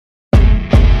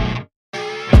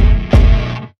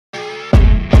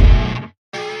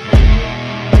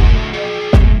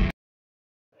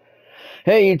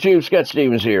Hey YouTube, Scott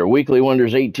Stevens here. Weekly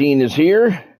Wonders 18 is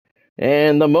here,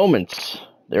 and the moments.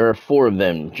 There are 4 of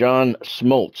them. John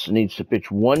Smoltz needs to pitch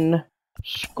 1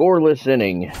 scoreless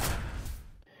inning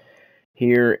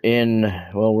here in,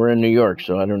 well, we're in New York,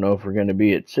 so I don't know if we're going to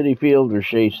be at Citi Field or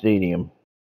Shea Stadium.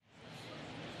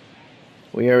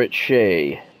 We are at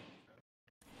Shea.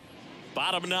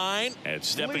 Bottom 9, and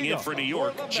stepping in for New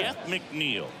York, Jeff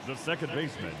McNeil. The second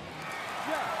baseman.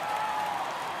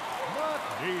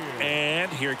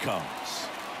 And here it comes.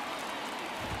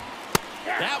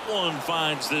 That one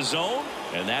finds the zone,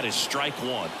 and that is strike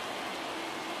 1.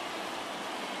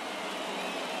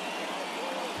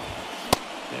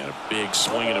 And a big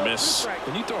swing and a miss.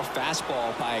 When you throw a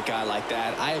fastball by a guy like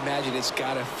that, I imagine it's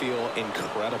got to feel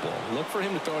incredible. Look for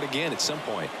him to throw it again at some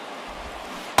point.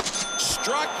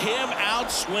 Struck him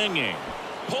out swinging.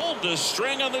 Pulled the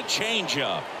string on the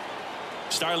changeup.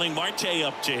 Starling Marte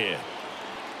up to hit.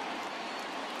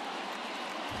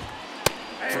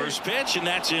 First pitch, and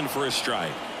that's in for a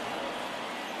strike.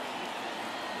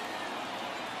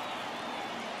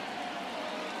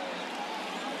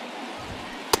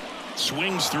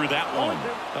 Swings through that one.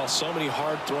 Well, so many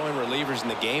hard-throwing relievers in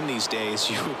the game these days.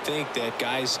 You would think that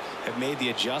guys have made the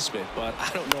adjustment, but I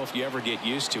don't know if you ever get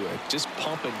used to it. Just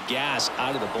pumping gas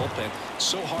out of the bullpen.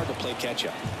 So hard to play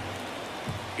catch-up.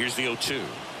 Here's the 0-2.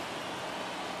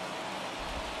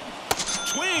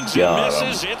 Swings and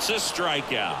misses. It's a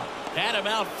strikeout. Had him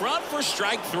out front for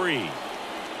strike 3.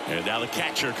 And now the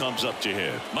catcher comes up to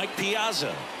hit. Mike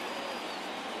Piazza.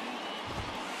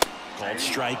 Called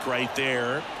strike right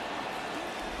there.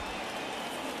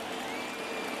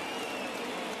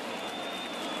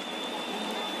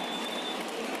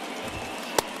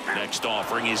 Next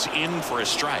offering is in for a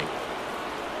strike.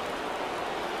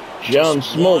 John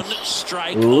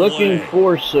Smoltz looking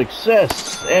for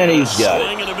success, and he's got it.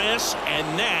 Swing and a miss,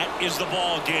 and that is the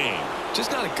ball game.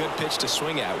 Just not a good pitch to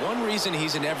swing at. One reason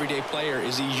he's an everyday player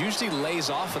is he usually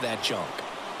lays off of that junk.